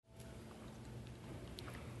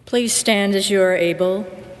Please stand as you are able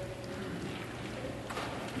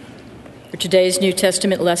for today's New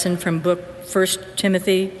Testament lesson from book 1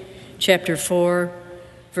 Timothy chapter 4,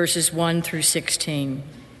 verses 1 through 16.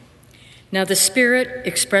 Now the Spirit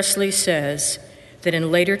expressly says that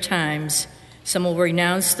in later times some will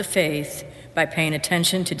renounce the faith by paying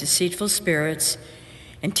attention to deceitful spirits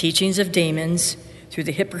and teachings of demons through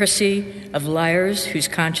the hypocrisy of liars whose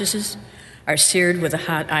consciences are seared with a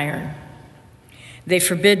hot iron. They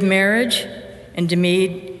forbid marriage and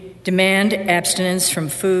demand abstinence from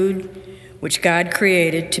food which God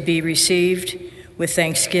created to be received with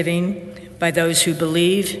thanksgiving by those who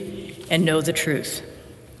believe and know the truth.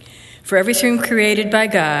 For everything created by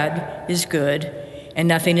God is good, and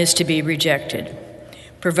nothing is to be rejected,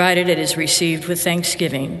 provided it is received with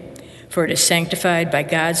thanksgiving, for it is sanctified by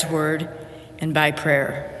God's word and by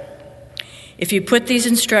prayer. If you put these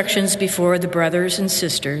instructions before the brothers and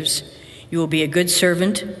sisters, you will be a good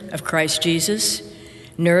servant of Christ Jesus,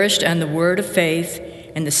 nourished on the word of faith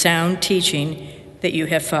and the sound teaching that you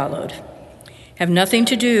have followed. Have nothing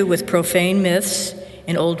to do with profane myths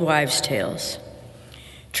and old wives' tales.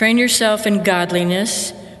 Train yourself in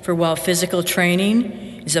godliness, for while physical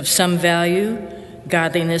training is of some value,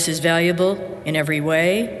 godliness is valuable in every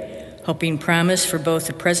way, hoping promise for both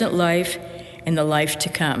the present life and the life to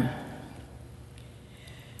come.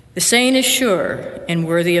 The saying is sure and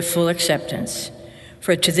worthy of full acceptance,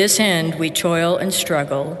 for to this end we toil and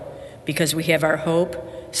struggle, because we have our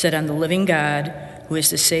hope set on the living God, who is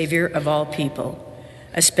the Savior of all people,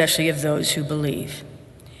 especially of those who believe.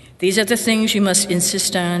 These are the things you must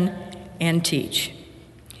insist on and teach.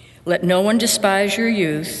 Let no one despise your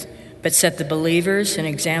youth, but set the believers an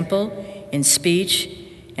example in speech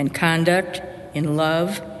and conduct, in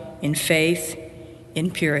love, in faith,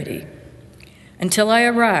 in purity. Until I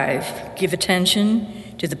arrive, give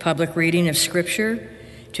attention to the public reading of Scripture,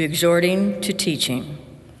 to exhorting, to teaching.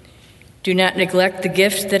 Do not neglect the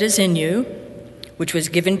gift that is in you, which was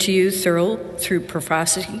given to you through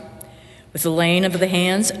prophecy, with the laying of the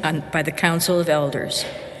hands by the council of elders.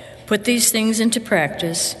 Put these things into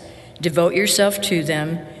practice, devote yourself to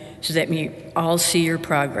them, so that we all see your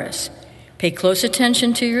progress. Pay close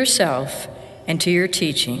attention to yourself and to your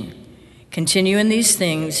teaching. Continue in these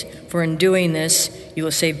things, for in doing this, you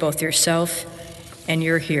will save both yourself and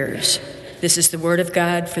your hearers. This is the word of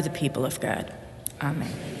God for the people of God. Amen.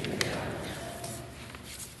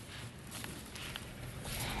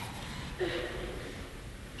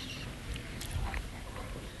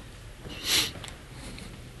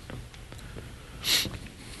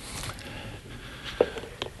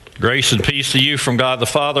 Grace and peace to you from God the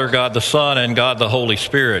Father, God the Son, and God the Holy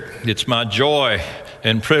Spirit. It's my joy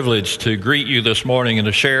and privilege to greet you this morning and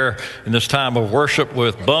to share in this time of worship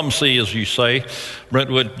with Bumsey, as you say,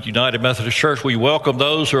 Brentwood United Methodist Church. We welcome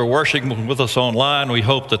those who are worshiping with us online. We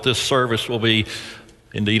hope that this service will be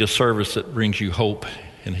indeed a service that brings you hope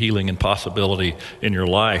and healing and possibility in your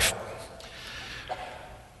life.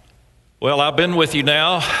 Well, I've been with you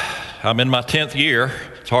now. I'm in my 10th year.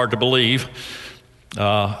 It's hard to believe.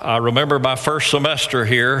 I remember my first semester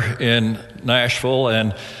here in Nashville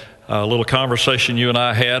and a little conversation you and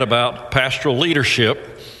I had about pastoral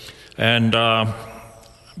leadership. And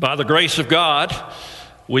by the grace of God,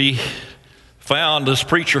 we found this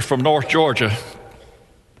preacher from North Georgia,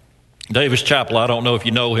 Davis Chappell. I don't know if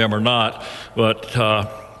you know him or not, but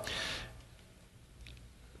I'll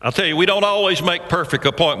tell you, we don't always make perfect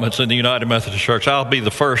appointments in the United Methodist Church. I'll be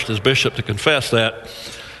the first as bishop to confess that.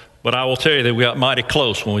 But I will tell you that we got mighty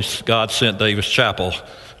close when God sent Davis Chappell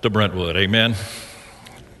to Brentwood. Amen.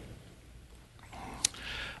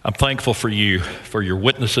 I'm thankful for you, for your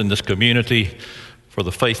witness in this community, for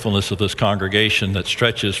the faithfulness of this congregation that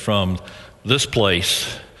stretches from this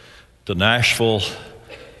place to Nashville,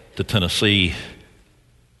 to Tennessee,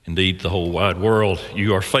 indeed the whole wide world.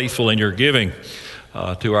 You are faithful in your giving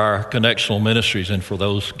to our connectional ministries, and for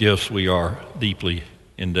those gifts we are deeply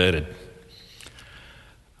indebted.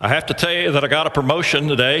 I have to tell you that I got a promotion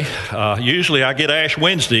today. Usually I get Ash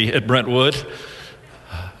Wednesday at Brentwood,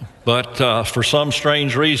 but for some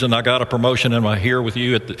strange reason I got a promotion and I'm here with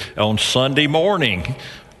you on Sunday morning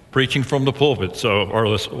preaching from the pulpit. So,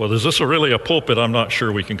 is this really a pulpit? I'm not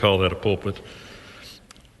sure we can call that a pulpit.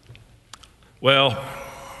 Well,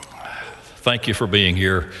 thank you for being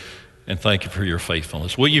here and thank you for your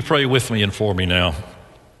faithfulness. Will you pray with me and for me now?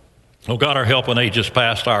 Oh God, our help in ages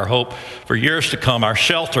past, our hope for years to come, our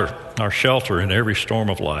shelter in every storm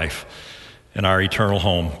of life, and our eternal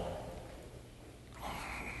home.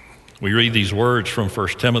 We read these words from 1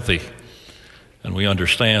 Timothy, and we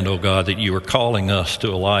understand, oh God, that you are calling us to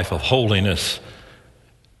a life of holiness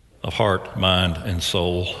of heart, mind, and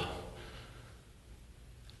soul.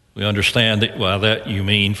 We understand that by that you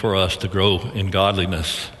mean for us to grow in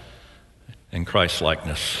godliness and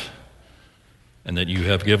Christ-likeness, and that you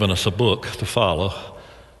have given us a book to follow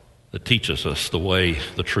that teaches us the way,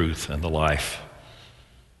 the truth, and the life.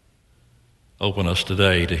 Open us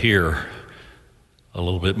today to hear a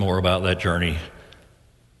little bit more about that journey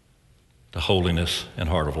to holiness and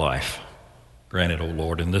heart of life. Grant it, O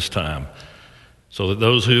Lord, in this time, so that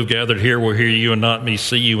those who have gathered here will hear you and not me,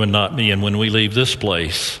 see you and not me, and when we leave this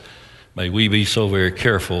place, may we be so very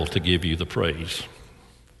careful to give you the praise.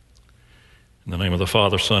 In the name of the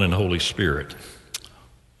Father, Son, and Holy Spirit.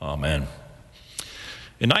 Amen.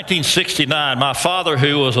 In 1969, my father,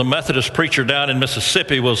 who was a Methodist preacher down in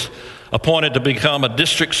Mississippi, was appointed to become a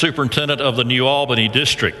district superintendent of the New Albany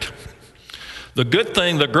district. The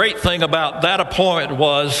great thing about that appointment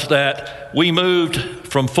was that we moved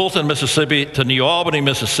from Fulton, Mississippi to New Albany,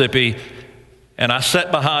 Mississippi, and I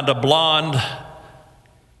sat behind a blonde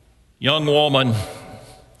young woman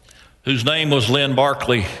whose name was Lynn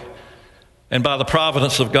Barkley. And by the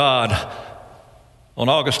providence of God, on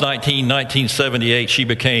August 19, 1978, she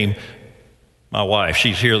became my wife.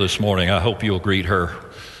 She's here this morning. I hope you'll greet her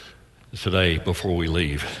today before we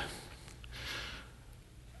leave.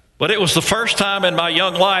 But it was the first time in my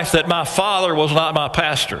young life that my father was not my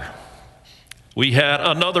pastor. We had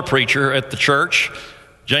another preacher at the church,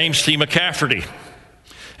 James T. McCafferty.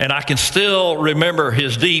 And I can still remember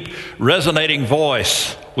his deep, resonating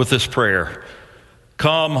voice with this prayer.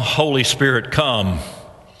 Come, Holy Spirit, come.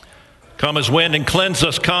 Come as wind and cleanse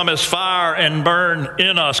us. Come as fire and burn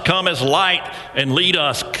in us. Come as light and lead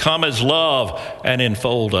us. Come as love and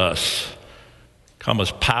enfold us. Come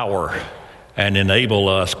as power and enable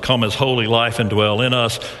us. Come as holy life and dwell in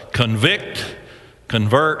us. Convict,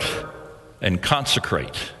 convert, and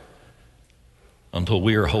consecrate until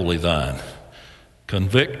we are wholly thine.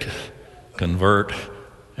 Convict, convert,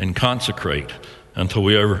 and consecrate until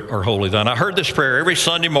we are wholly thine. I heard this prayer every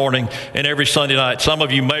Sunday morning and every Sunday night. Some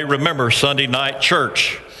of you may remember Sunday night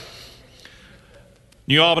church.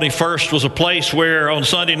 New Albany First was a place where on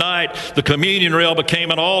Sunday night the communion rail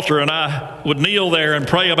became an altar, and I would kneel there and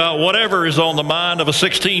pray about whatever is on the mind of a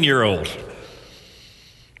 16-year-old.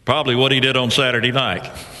 Probably what he did on Saturday night.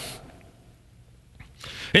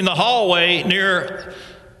 In the hallway near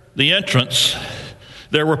the entrance,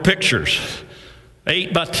 there were pictures,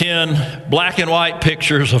 8 by 10 black and white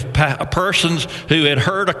pictures of persons who had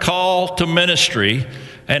heard a call to ministry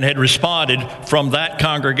and had responded from that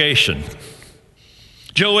congregation.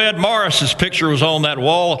 Joe Ed Morris's picture was on that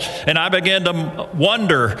wall, and I began to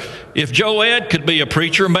wonder if Joe Ed could be a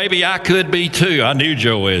preacher, maybe I could be too. I knew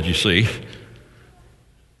Joe Ed, you see.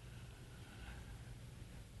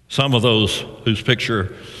 Some of those whose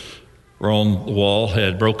picture were on the wall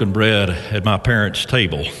had broken bread at my parents'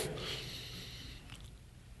 table.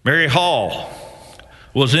 Mary Hall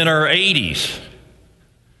was in her 80s,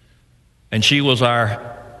 and she was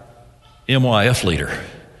our MYF leader.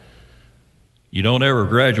 You don't ever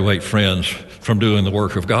graduate, friends, from doing the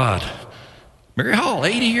work of God. Mary Hall,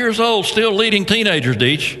 80 years old, still leading teenagers,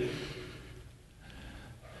 Deech.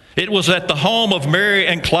 It was at the home of Mary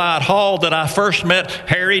and Clyde Hall that I first met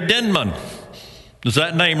Harry Denman. Does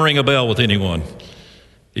that name ring a bell with anyone?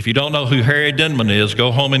 If you don't know who Harry Denman is,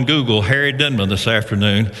 go home and Google Harry Denman this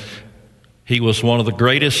afternoon. He was one of the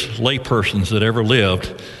greatest laypersons that ever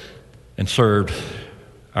lived and served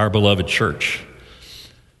our beloved church.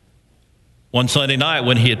 One Sunday night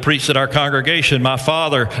when he had preached at our congregation, my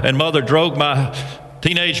father and mother drove my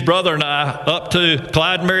teenage brother and I up to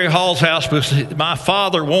Clyde and Mary Hall's house because my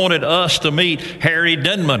father wanted us to meet Harry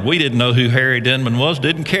Denman. We didn't know who Harry Denman was,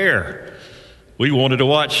 didn't care. We wanted to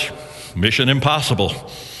watch Mission Impossible.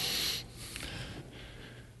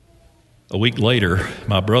 A week later,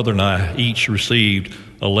 my brother and I each received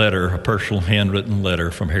a letter, a personal handwritten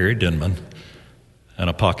letter from Harry Denman and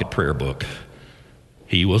a pocket prayer book.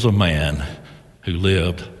 He was a man who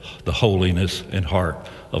lived the holiness and heart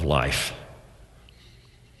of life.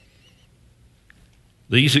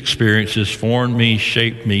 These experiences formed me,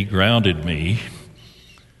 shaped me, grounded me.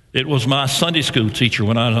 It was my Sunday school teacher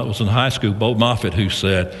when I was in high school, Bo Moffitt, who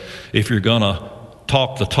said, if you're going to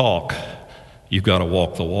talk the talk, you've got to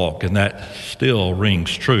walk the walk. And that still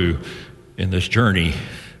rings true in this journey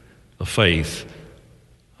of faith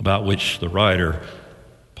about which the writer,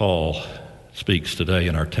 Paul, speaks today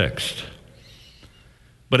in our text.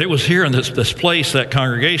 But it was here in this place, that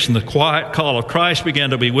congregation, the quiet call of Christ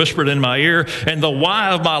began to be whispered in my ear, and the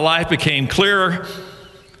why of my life became clearer.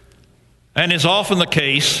 And is often the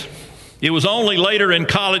case, It was only later in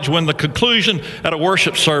college, when the conclusion at a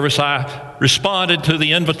worship service, I responded to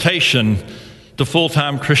the invitation to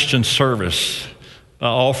full-time Christian service by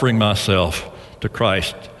offering myself to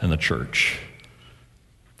Christ and the church.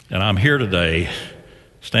 And I'm here today,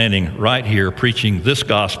 standing right here, preaching this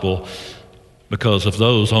gospel because of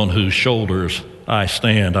those on whose shoulders I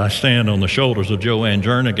stand. I stand on the shoulders of Joanne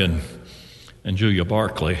Jernigan and Julia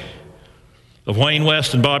Barkley, of Wayne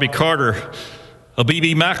West and Bobby Carter, of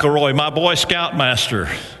B.B. McElroy, my Boy Scout master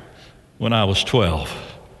when I was 12.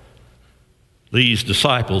 These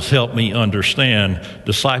disciples helped me understand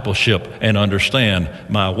discipleship and understand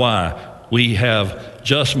my why. We have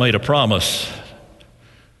just made a promise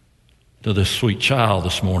to this sweet child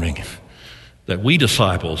this morning that we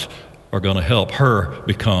disciples are going to help her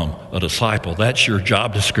become a disciple. That's your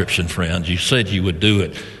job description, friends. You said you would do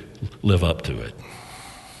it. Live up to it.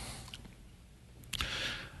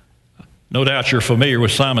 No doubt you're familiar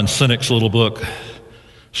with Simon Sinek's little book,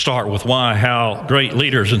 Start With Why, How Great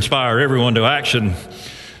Leaders Inspire Everyone to Action.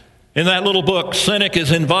 In that little book, Sinek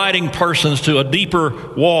is inviting persons to a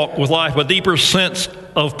deeper walk with life, a deeper sense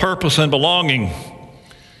of purpose and belonging.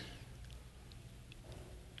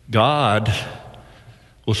 God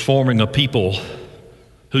was forming a people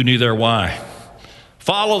who knew their why.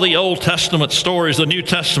 Follow the Old Testament stories, the New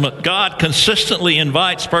Testament. God consistently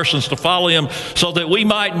invites persons to follow Him so that we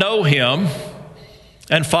might know Him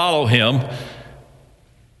and follow Him.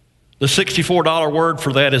 The $64 word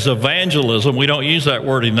for that is evangelism. We don't use that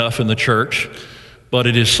word enough in the church, but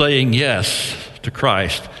it is saying yes to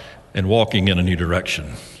Christ and walking in a new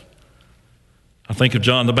direction. I think of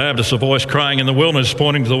John the Baptist, a voice crying in the wilderness,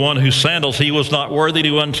 pointing to the one whose sandals he was not worthy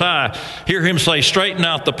to untie. Hear him say, straighten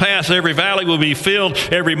out the paths. Every valley will be filled.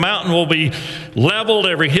 Every mountain will be leveled.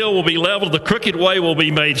 Every hill will be leveled. The crooked way will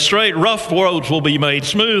be made straight. Rough roads will be made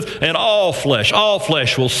smooth. And all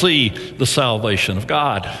flesh will see the salvation of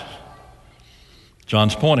God.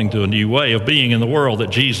 John's pointing to a new way of being in the world that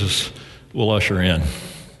Jesus will usher in.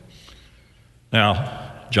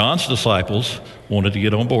 Now, John's disciples wanted to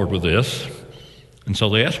get on board with this. And so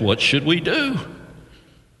they asked, what should we do?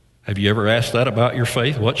 Have you ever asked that about your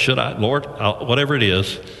faith? What should I, Lord, whatever it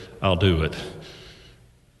is, I'll do it.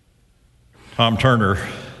 Tom Turner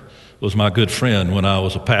was my good friend when I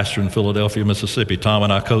was a pastor in Philadelphia, Mississippi. Tom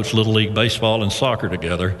and I coached Little League baseball and soccer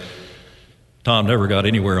together. Tom never got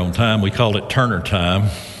anywhere on time. We called it Turner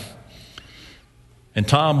time. And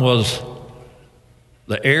Tom was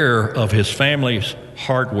the heir of his family's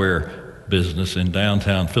hardware business in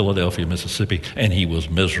downtown Philadelphia, Mississippi, and he was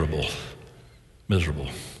miserable.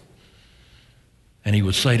 And he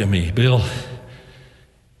would say to me, Bill,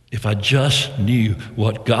 if I just knew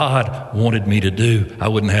what God wanted me to do, I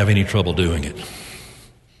wouldn't have any trouble doing it.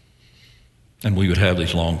 And we would have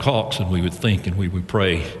these long talks, and we would think, and we would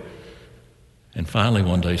pray. And finally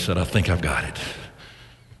one day he said, I think I've got it.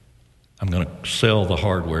 I'm going to sell the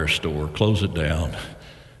hardware store, close it down.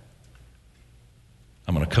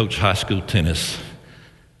 I'm going to coach high school tennis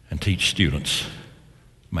and teach students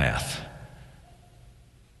math.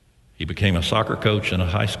 He became a soccer coach and a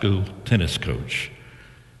high school tennis coach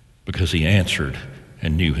because he answered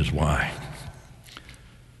and knew his why.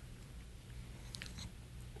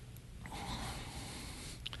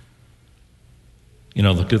 You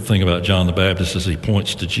know, the good thing about John the Baptist is he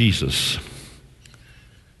points to Jesus.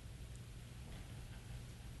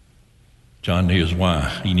 John knew his why.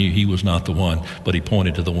 He knew he was not the one, but he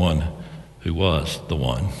pointed to the one who was the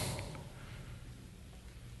one. And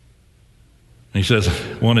he says,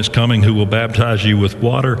 one is coming who will baptize you with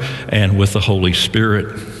water and with the Holy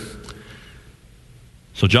Spirit.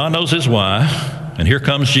 So John knows his why, and here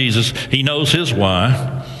comes Jesus. He knows his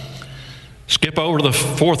why. Skip over to the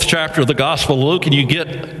 4th chapter of the Gospel of Luke, and you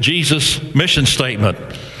get Jesus' mission statement.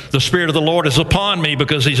 The Spirit of the Lord is upon me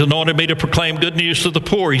because He's anointed me to proclaim good news to the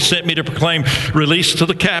poor. He sent me to proclaim release to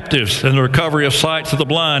the captives and the recovery of sight to the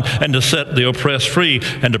blind, and to set the oppressed free,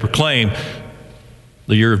 and to proclaim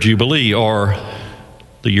the year of Jubilee, or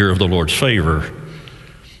the year of the Lord's favor.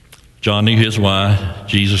 John knew his why.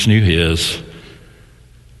 Jesus knew his.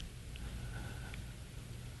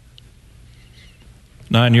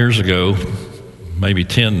 9 years ago, maybe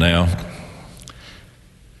 10 now,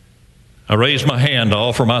 I raised my hand to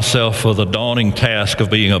offer myself for the daunting task of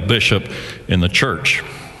being a bishop in the church.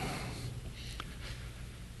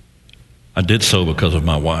 I did so because of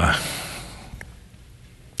my why.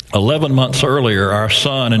 11 months earlier, our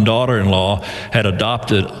son and daughter-in-law had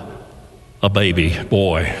adopted a baby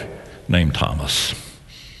boy named Thomas.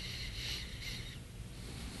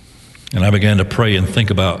 And I began to pray and think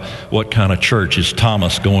about what kind of church is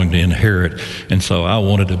Thomas going to inherit. And so I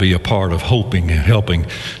wanted to be a part of hoping and helping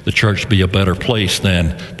the church be a better place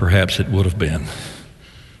than perhaps it would have been.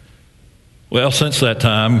 Well, since that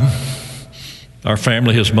time, our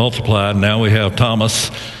family has multiplied. Now we have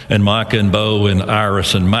Thomas and Micah and Bo and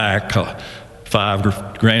Iris and Mac,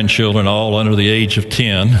 5 grandchildren, all under the age of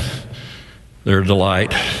 10. They're a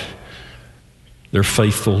delight. They're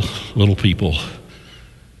faithful little people.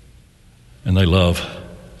 And they love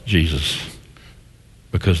Jesus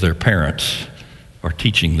because their parents are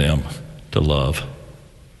teaching them to love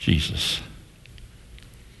Jesus.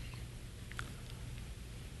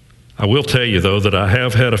 I will tell you, though, that I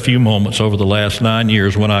have had a few moments over the last 9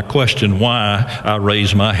 years when I question why I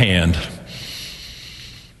raise my hand.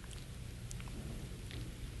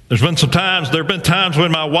 There have been times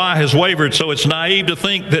when my why has wavered, so it's naive to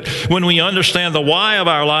think that when we understand the why of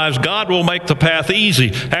our lives, God will make the path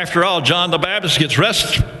easy. After all, John the Baptist gets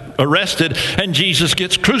arrested and Jesus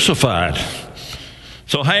gets crucified.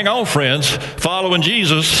 So hang on, friends. Following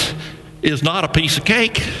Jesus is not a piece of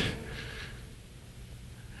cake.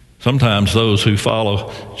 Sometimes those who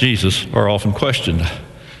follow Jesus are often questioned.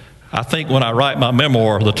 I think when I write my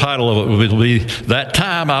memoir, the title of it will be That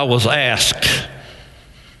Time I Was Asked.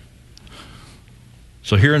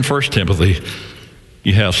 So here in 1 Timothy,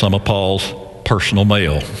 you have some of Paul's personal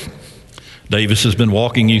mail. Davis has been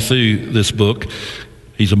walking you through this book.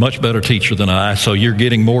 He's a much better teacher than I, so you're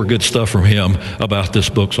getting more good stuff from him about this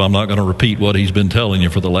book, so I'm not going to repeat what he's been telling you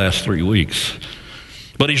for the last 3 weeks.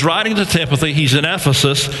 But he's writing to Timothy. He's in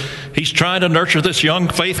Ephesus. He's trying to nurture this young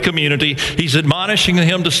faith community. He's admonishing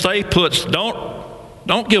him to stay put.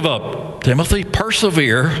 Don't give up, Timothy.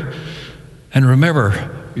 Persevere. And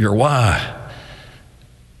remember your why.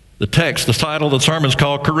 The title of the sermon is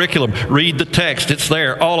called Curriculum. Read the text. It's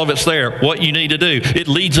there. All of it's there. What you need to do. It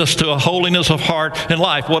leads us to a holiness of heart and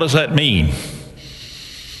life. What does that mean?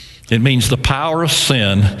 It means the power of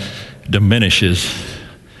sin diminishes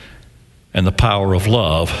and the power of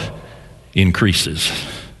love increases.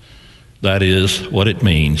 That is what it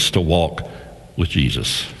means to walk with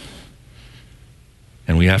Jesus.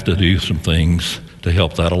 And we have to do some things to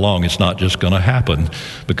help that along. It's not just going to happen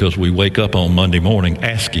because we wake up on Monday morning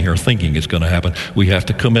asking or thinking it's going to happen. We have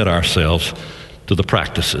to commit ourselves to the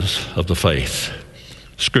practices of the faith.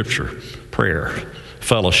 Scripture, prayer,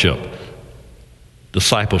 fellowship,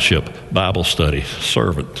 discipleship, Bible study,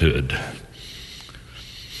 servanthood.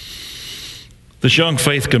 This young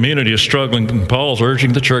faith community is struggling. Paul's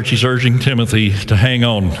urging the church, he's urging Timothy to hang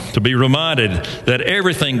on, to be reminded that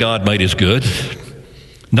everything God made is good.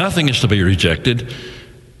 Nothing is to be rejected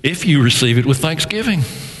if you receive it with thanksgiving.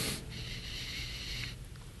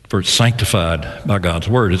 For it's sanctified by God's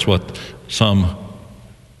word. It's what some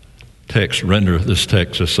texts render this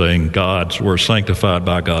text as saying, God's word sanctified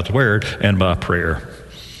by God's word and by prayer.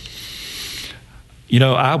 You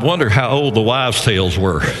know, I wonder how old the wives' tales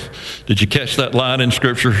were. Did you catch that line in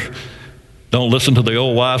Scripture? Don't listen to the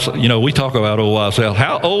old wives. You know, we talk about old wives' tales.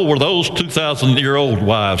 How old were those 2,000-year-old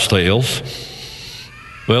wives' tales?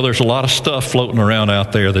 Well, there's a lot of stuff floating around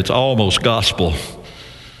out there that's almost gospel.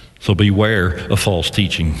 So beware of false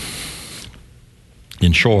teaching.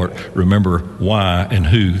 In short, remember why and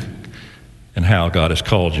who and how God has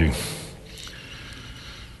called you.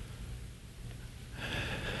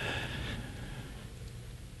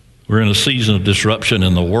 We're in a season of disruption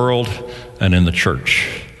in the world and in the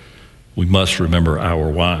church. We must remember our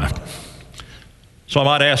why. So I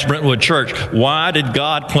might ask Brentwood Church, why did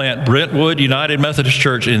God plant Brentwood United Methodist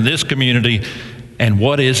Church in this community, and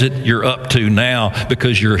what is it you're up to now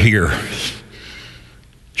because you're here?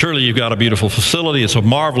 Surely you've got a beautiful facility. It's a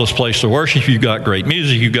marvelous place to worship. You've got great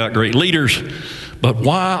music. You've got great leaders. But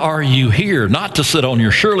why are you here?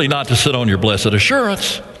 Surely not to sit on your blessed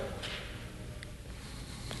assurance.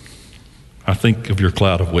 I think of your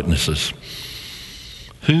cloud of witnesses.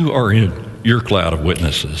 Who are in your cloud of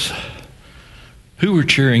witnesses? Who are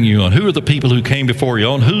cheering you on? Who are the people who came before you?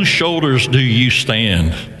 On whose shoulders do you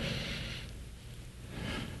stand?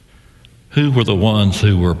 Who were the ones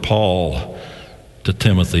who were Paul to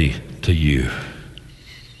Timothy to you?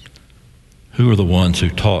 Who are the ones who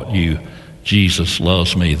taught you, Jesus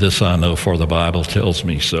loves me, this I know for the Bible tells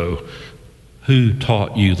me so? Who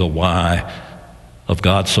taught you the why of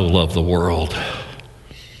God so loved the world?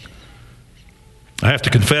 I have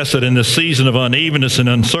to confess that in this season of unevenness and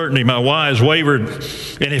uncertainty, my why has wavered.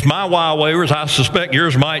 And if my why wavers, I suspect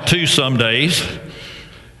yours might too some days.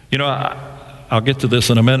 You know, I'll get to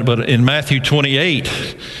this in a minute, but in Matthew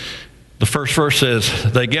 28, the first verse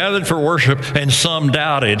says, they gathered for worship and some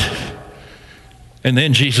doubted. And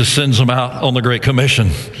then Jesus sends them out on the Great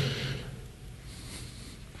Commission.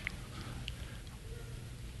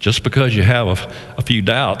 Just because you have a few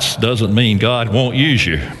doubts doesn't mean God won't use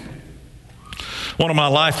you. One of my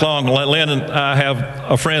lifelong, Lynn and I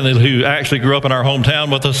have a friend who actually grew up in our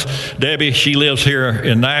hometown with us, Debbie. She lives here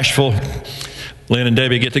in Nashville. Lynn and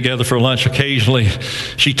Debbie get together for lunch occasionally.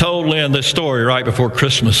 She told Lynn this story right before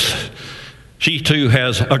Christmas. She too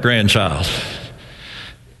has a grandchild.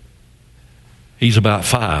 He's about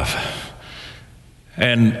 5.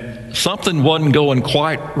 And something wasn't going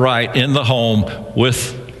quite right in the home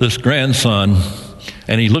with this grandson.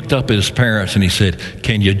 And he looked up at his parents and he said,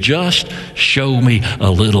 "Can you just show me a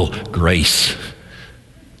little grace?"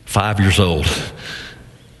 5 years old,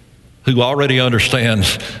 who already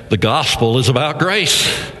understands the gospel is about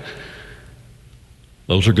grace.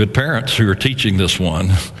 Those are good parents who are teaching this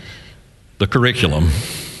one the curriculum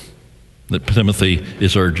that Timothy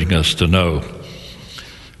is urging us to know.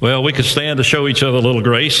 Well, we could stand to show each other a little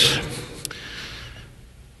grace,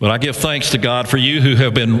 but I give thanks to God for you who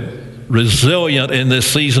have been resilient in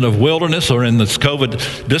this season of wilderness, or in this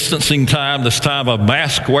COVID distancing time, this time of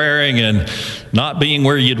mask wearing and not being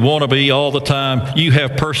where you'd want to be all the time. You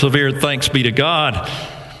have persevered, thanks be to God.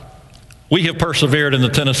 We have persevered in the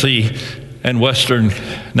Tennessee and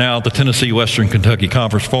now the Tennessee Western Kentucky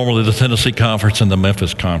Conference, formerly the Tennessee Conference and the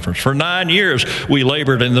Memphis Conference. For 9 years, we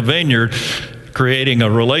labored in the vineyard, creating a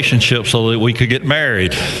relationship so that we could get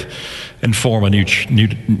married and form a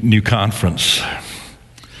new conference.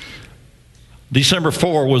 December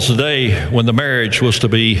 4 was the day when the marriage was to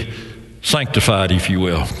be sanctified, if you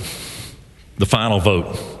will, the final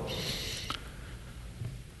vote.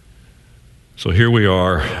 So here we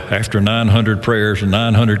are, after 900 prayers and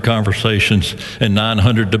 900 conversations and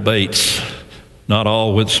 900 debates. Not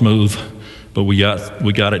all went smooth, but we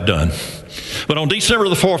got it done. But on December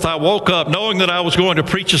the 4th, I woke up knowing that I was going to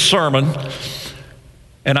preach a sermon,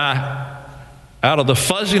 and out of the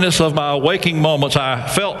fuzziness of my waking moments, I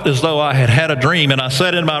felt as though I had a dream, and I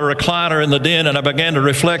sat in my recliner in the den and I began to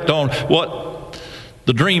reflect on what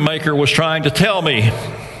the dream maker was trying to tell me.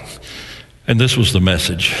 And this was the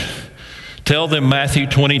message. Tell them Matthew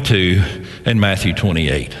 22 and Matthew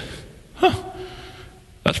 28.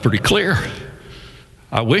 That's pretty clear.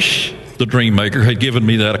 I wish the dream maker had given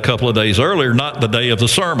me that a couple of days earlier, not the day of the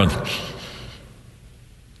sermon.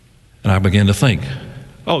 And I began to think,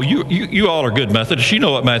 oh, you all are good Methodists. You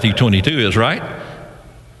know what Matthew 22 is, right?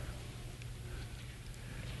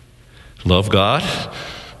 Love God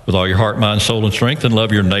with all your heart, mind, soul, and strength, and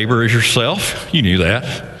love your neighbor as yourself. You knew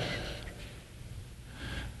that.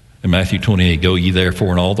 In Matthew 28, go ye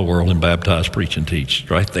therefore in all the world and baptize, preach, and teach.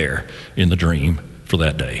 Right there in the dream for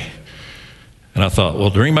that day. And I thought,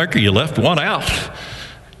 well, dream maker, you left one out.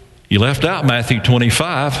 You left out Matthew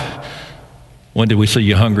 25. When did we see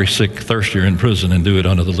you hungry, sick, thirsty, or in prison, and do it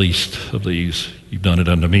unto the least of these? You've done it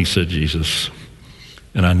unto me, said Jesus.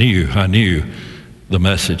 And I knew the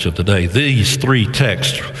message of the day. These 3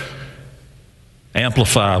 texts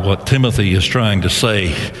amplify what Timothy is trying to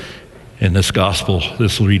say in this gospel,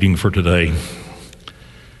 this reading for today.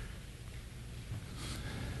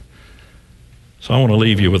 So I want to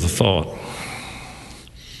leave you with a thought.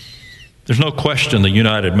 There's no question the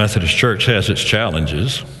United Methodist Church has its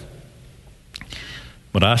challenges.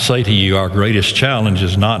 But I say to you, our greatest challenge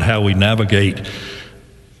is not how we navigate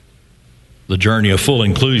the journey of full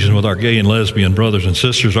inclusion with our gay and lesbian brothers and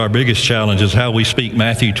sisters. Our biggest challenge is how we speak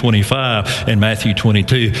Matthew 25 and Matthew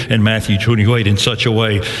 22 and Matthew 28 in such a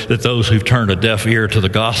way that those who've turned a deaf ear to the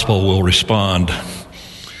gospel will respond.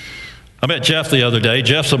 I met Jeff the other day.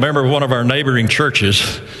 Jeff's a member of one of our neighboring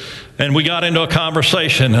churches. And we got into a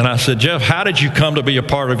conversation, and I said, Jeff, how did you come to be a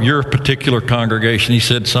part of your particular congregation? He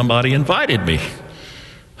said, somebody invited me.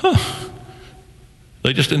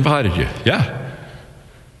 They just invited you. Yeah.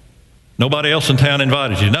 Nobody else in town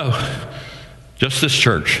invited you. No. Just this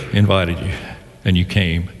church invited you. And you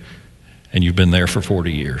came. And you've been there for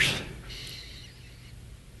 40 years.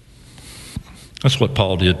 That's what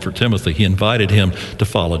Paul did for Timothy. He invited him to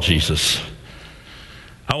follow Jesus.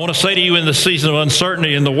 I want to say to you, in the season of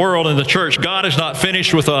uncertainty in the world and the church, God is not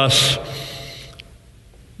finished with us.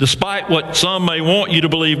 Despite what some may want you to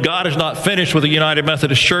believe, God is not finished with the United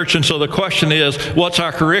Methodist Church. And so the question is, what's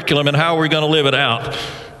our curriculum and how are we going to live it out?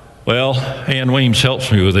 Well, Ann Weems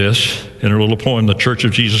helps me with this in her little poem, The Church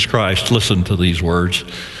of Jesus Christ. Listen to these words.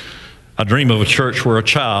 I dream of a church where a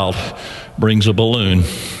child brings a balloon,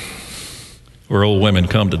 where old women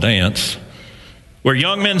come to dance, where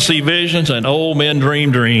young men see visions and old men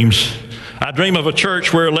dream dreams. I dream of a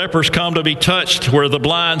church where lepers come to be touched, where the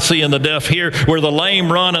blind see and the deaf hear, where the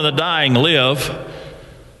lame run and the dying live,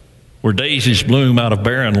 where daisies bloom out of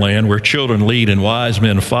barren land, where children lead and wise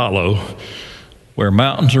men follow, where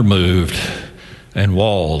mountains are moved and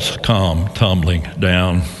walls come tumbling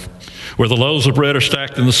down. Where the loaves of bread are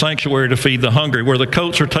stacked in the sanctuary to feed the hungry, where the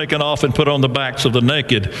coats are taken off and put on the backs of the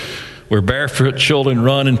naked, where barefoot children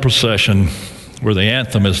run in procession, where the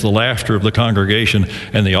anthem is the laughter of the congregation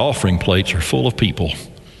and the offering plates are full of people,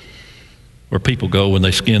 where people go when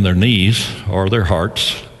they skin their knees or their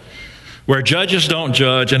hearts, where judges don't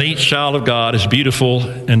judge and each child of God is beautiful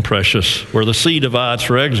and precious, where the sea divides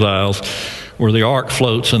for exiles, where the ark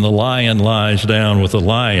floats and the lamb lies down with the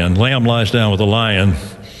lion,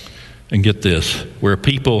 and get this, where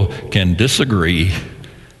people can disagree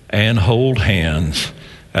and hold hands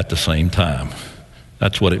at the same time.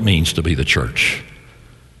 That's what it means to be the church.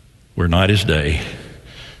 Where night is day,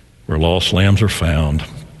 where lost lambs are found,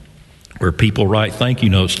 where people write thank you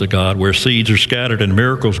notes to God, where seeds are scattered and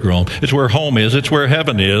miracles grown. It's where home is. It's where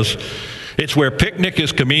heaven is. It's where picnic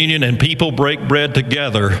is communion and people break bread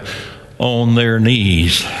together on their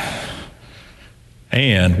knees.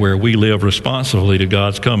 And where we live responsively to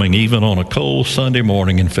God's coming, even on a cold Sunday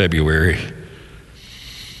morning in February.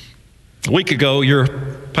 A week ago, your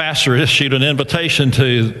pastor issued an invitation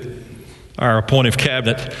to our appointive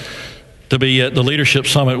cabinet to be at the Leadership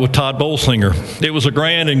Summit with Todd Bolsinger. It was a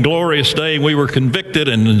grand and glorious day. We were convicted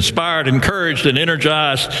and inspired, encouraged, and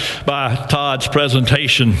energized by Todd's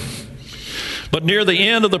presentation. But near the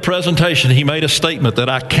end of the presentation, he made a statement that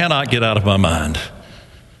I cannot get out of my mind.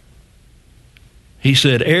 He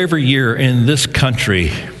said, every year in this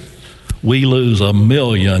country, we lose 1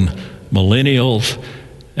 million millennials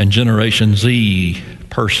and Generation Z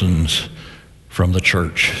persons from the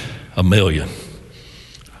church. 1 million.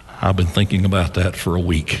 I've been thinking about that for a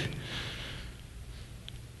week.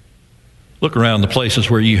 Look around the places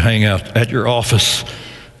where you hang out, at your office,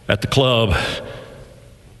 at the club,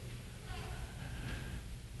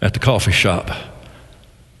 at the coffee shop,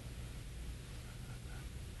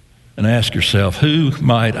 and ask yourself, who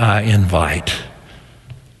might I invite?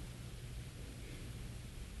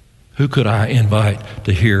 Who could I invite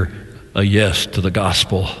to hear a yes to the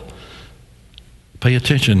gospel? Pay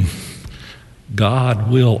attention. God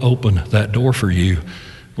will open that door for you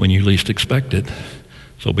when you least expect it.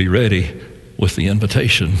 So be ready with the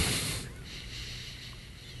invitation.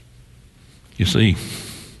 You see,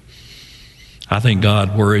 I think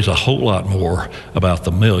God worries a whole lot more about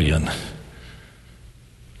the million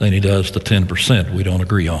than he does the 10% we don't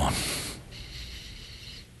agree on.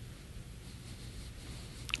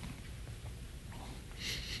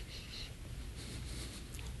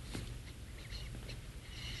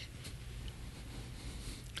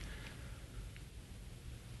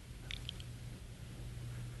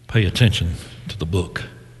 Pay attention to the book.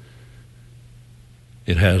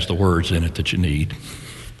 It has the words in it that you need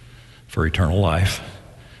for eternal life.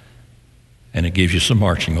 And it gives you some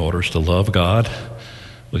marching orders to love God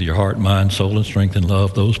with your heart, mind, soul, and strength, and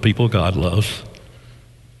love those people God loves.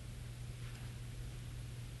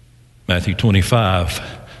 Matthew 25,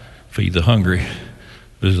 feed the hungry,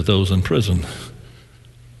 visit those in prison,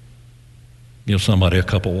 give somebody a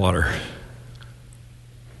cup of water.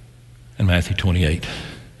 And Matthew 28,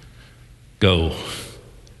 go.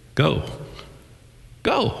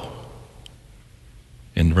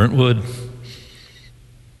 In Brentwood,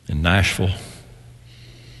 in Nashville,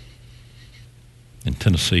 in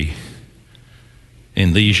Tennessee,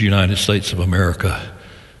 in these United States of America,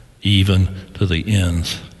 even to the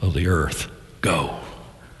ends of the earth. Go.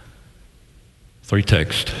 3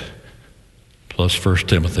 texts plus 1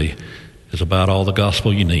 Timothy is about all the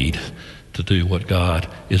gospel you need to do what God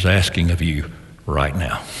is asking of you right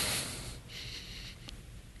now.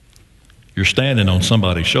 You're standing on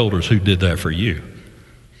somebody's shoulders who did that for you.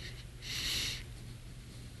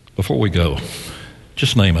 Before we go,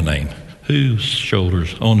 just name a name.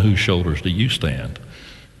 On whose shoulders do you stand?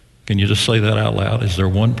 Can you just say that out loud? Is there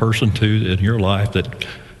one person, too, in your life that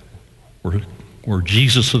were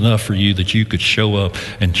Jesus enough for you that you could show up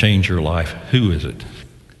and change your life? Who is it?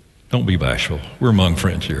 Don't be bashful. We're among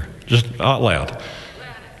friends here. Just out loud.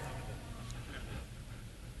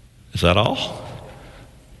 Is that all?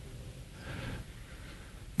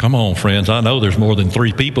 Come on, friends. I know there's more than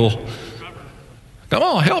 3 people. Come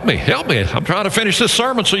on, help me. I'm trying to finish this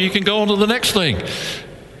sermon so you can go on to the next thing.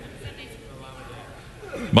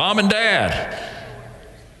 Mom and Dad.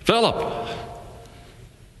 Philip.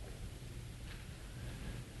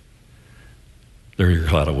 They're your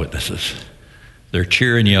cloud of witnesses. They're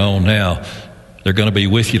cheering you on now. They're going to be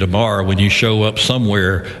with you tomorrow when you show up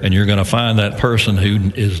somewhere and you're going to find that person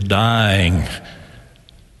who is dying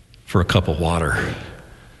for a cup of water.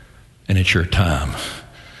 And it's your time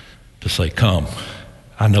to say, come.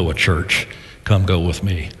 I know a church. Come go with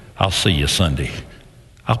me. I'll see you Sunday.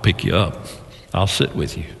 I'll pick you up. I'll sit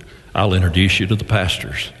with you. I'll introduce you to the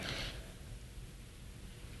pastors.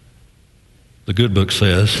 The good book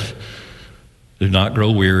says, do not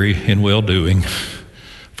grow weary in well-doing,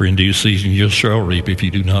 for in due season you shall reap if you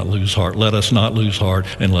do not lose heart. Let us not lose heart,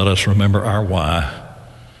 and let us remember our why.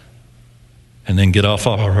 And then get off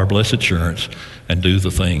our blessed assurance and do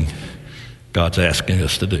the thing God's asking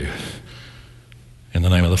us to do. In the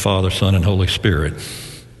name of the Father, Son, and Holy Spirit,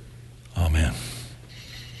 amen.